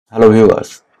Hello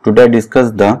viewers, today I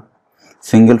discuss the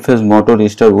single phase motor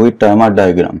starter with timer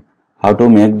diagram. How to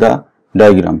make the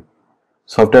diagram.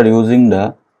 Software using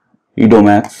the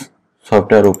EdrawMax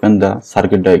software, open the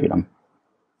circuit diagram.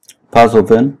 First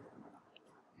open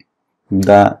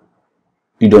the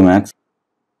EdrawMax.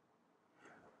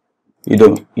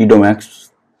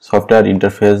 EdrawMax software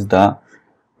interface, the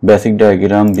basic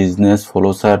diagram, business,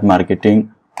 flowchart,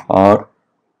 marketing or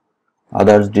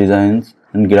others designs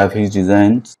and graphics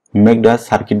designs. Make the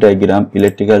circuit diagram,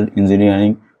 electrical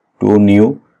engineering to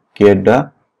new, create the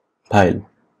file.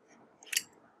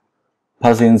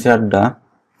 First insert the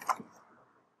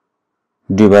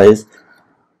device,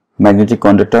 magnetic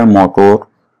conductor, motor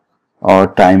or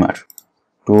timer.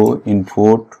 To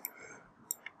input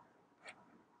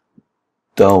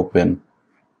the open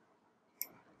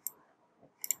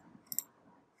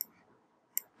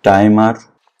timer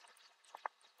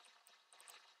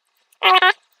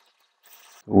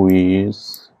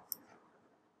with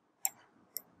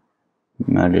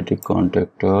magnetic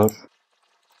contactor.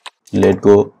 Let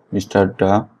go, start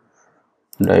the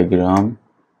diagram,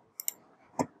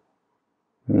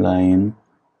 line,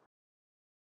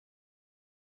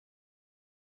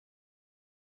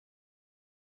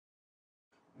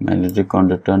 magnetic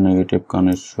conductor, negative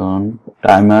connection,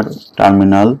 timer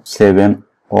terminal 7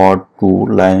 or 2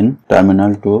 line,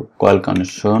 terminal to coil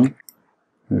connection.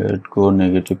 Let go,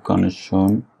 negative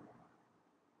connection,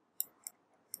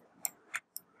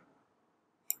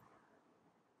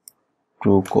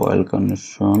 to coil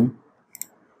connection,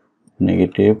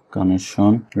 negative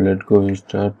connection. Let go,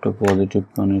 start the positive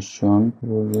connection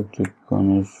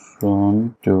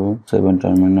to 7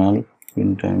 terminal,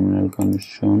 pin terminal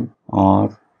connection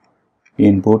or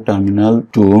input terminal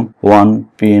to 1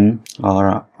 pin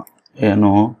or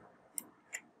NO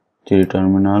 3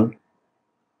 terminal,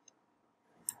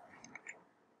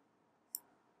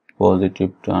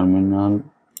 positive terminal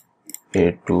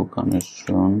A2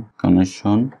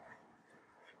 connection,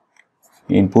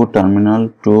 input terminal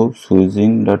to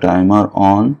switching the timer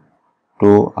on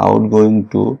to outgoing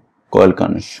to coil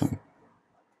connection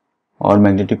or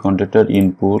magnetic contactor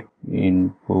input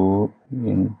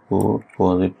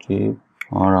positive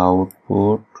or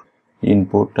output,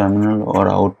 input terminal or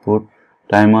output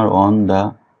timer on,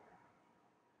 the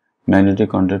magnetic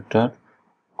contactor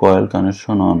coil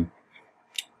connection on,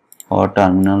 or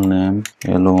terminal name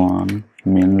L1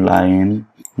 mean line,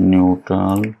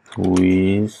 neutral,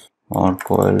 switch or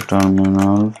coil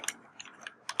terminal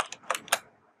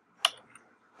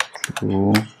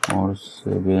 2 or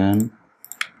 7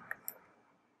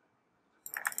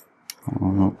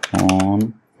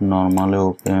 on, normally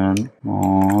open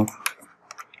or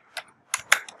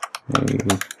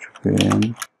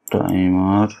HPN,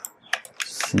 timer,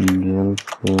 single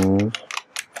phase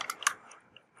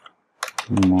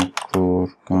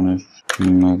motor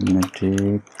connection,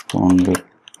 magnetic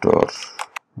conductor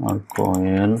or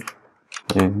coil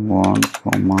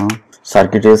F1,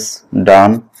 circuit is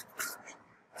done.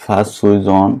 First switch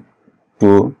on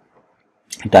to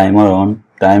timer on,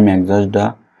 time adjust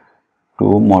the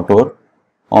to motor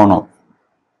on off.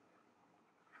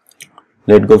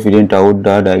 Let go, print out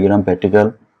the diagram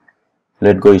practical.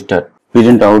 Let go, start.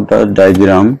 Print out the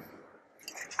diagram,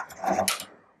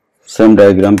 same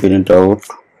diagram print out,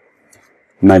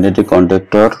 magnetic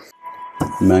contactor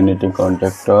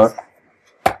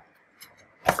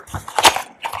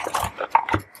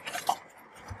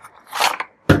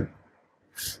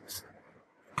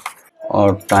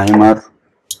or timer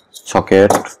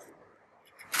socket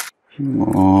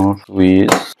or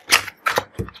switch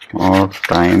or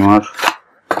timer,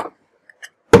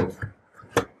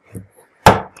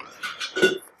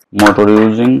 motor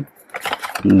using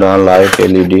the light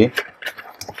LED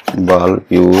bulb,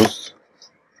 use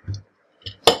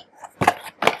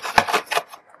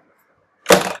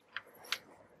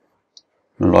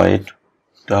light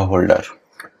the holder.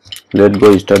 Let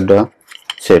go, start the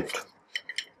set.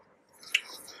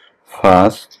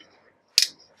 First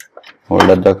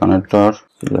holder the connector,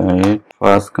 light,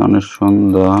 first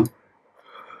connection the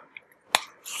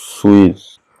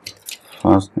switch,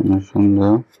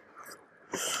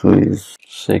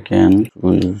 second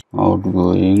switch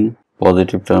outgoing,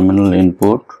 positive terminal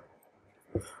input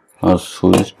or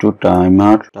switch to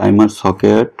timer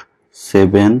socket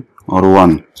 7 or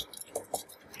 1,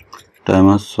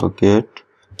 timer socket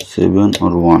 7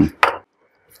 or 1,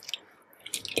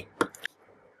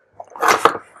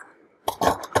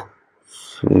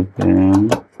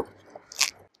 seven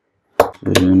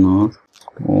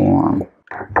or 1.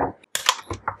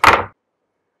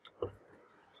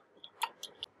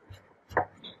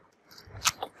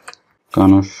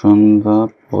 connection the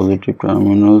positive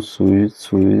terminal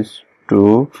switch to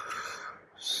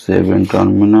 7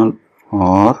 terminal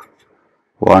or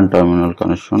 1 terminal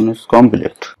connection is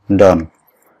complete. Done.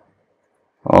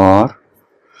 Or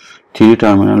 3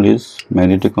 terminal is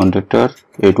magnetic contactor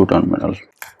A2 terminal.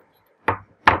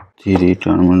 3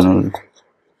 terminal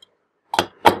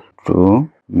to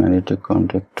magnetic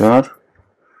contactor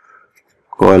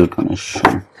coil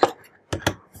connection.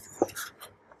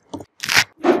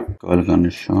 Coil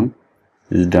connection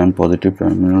is done. Positive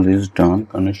terminal is done.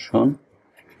 Connection.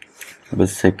 The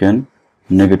second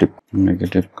negative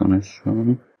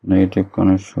connection. Negative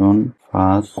connection.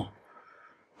 First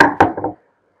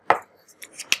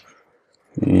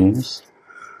is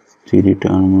 3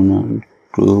 terminal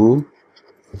to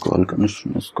coil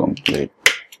connection is complete.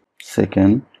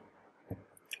 Second,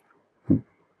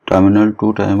 terminal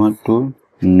to timer to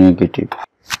negative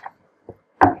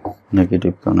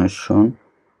connection,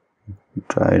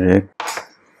 direct.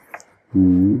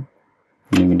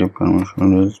 Negative connection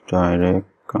is direct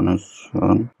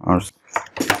connection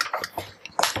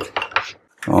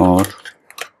or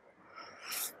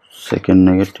second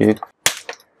negative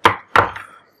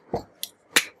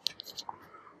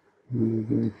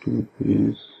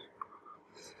is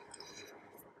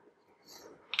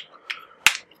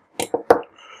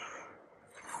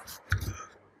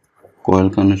coil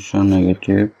connection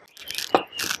negative,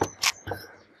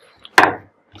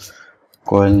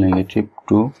 coil negative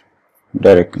to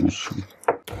direct connection,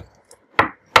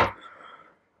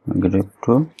 negative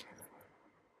to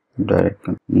direct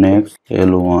connection. Next,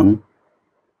 L1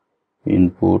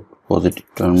 input positive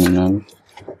terminal,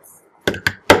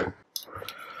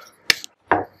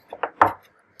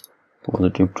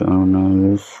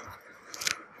 is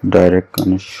direct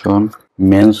connection,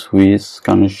 main switch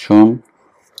connection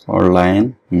or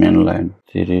line, main line,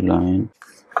 3 line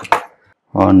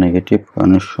or negative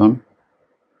connection,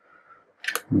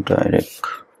 direct.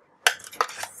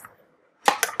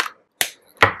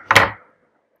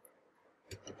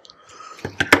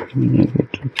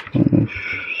 Negative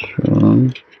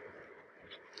connection,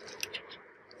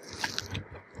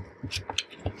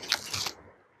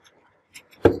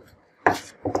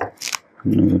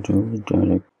 negative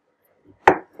direct.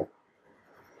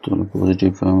 So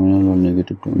positive terminal or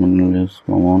negative terminal is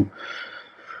common.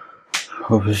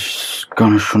 This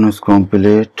connection is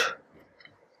complete.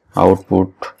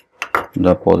 Output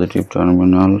the positive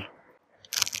terminal.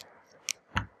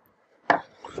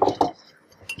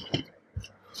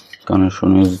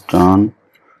 Connection is done.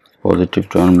 Positive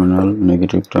terminal,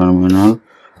 negative terminal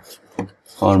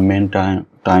or main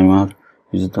timer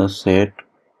is the set.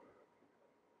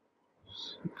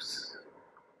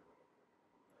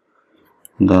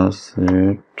 The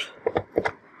set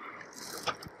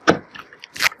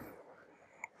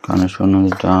connection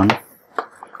is done.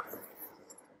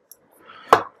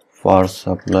 For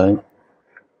supply,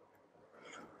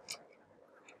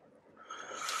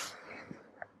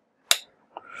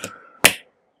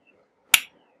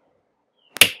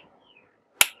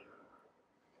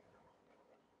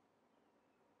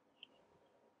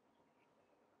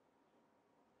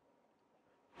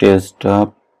 test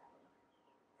up.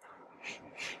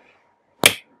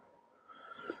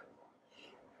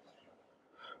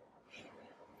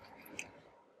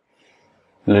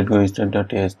 Let's go start the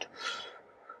test.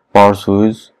 Power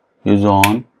switch is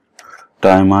on,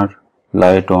 timer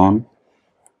light on.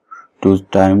 To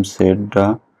time set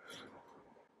the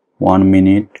 1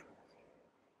 minute.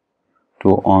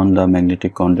 To on the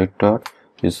magnetic contactor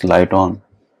is light on.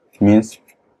 Means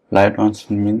light on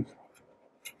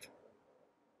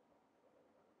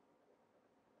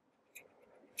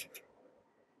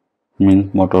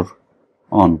means motor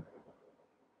on.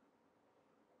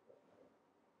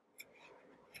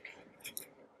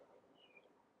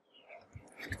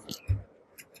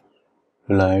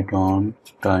 Light on,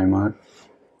 timer.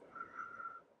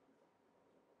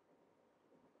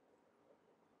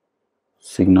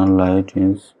 Signal light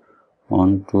is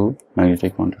on to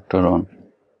magnetic contactor on.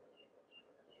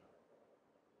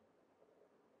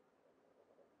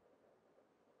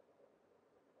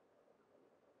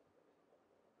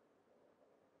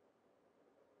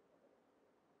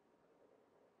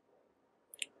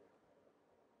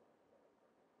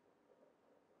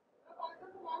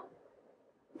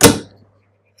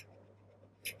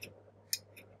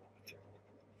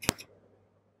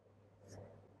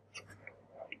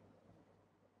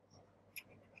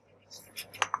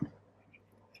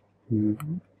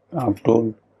 Up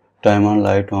to timer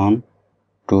light on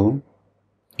to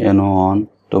NO on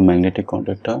to magnetic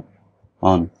contactor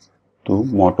on to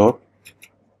motor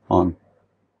on.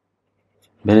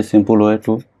 Very simple way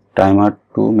to timer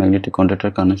to magnetic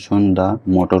contactor connection, the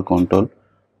motor control,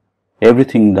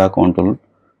 everything the control.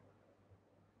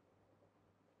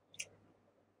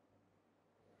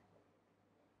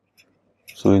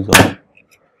 Switch off,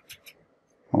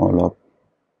 all off.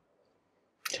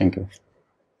 Thank you.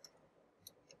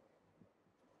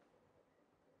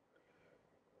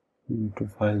 To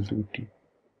file duty.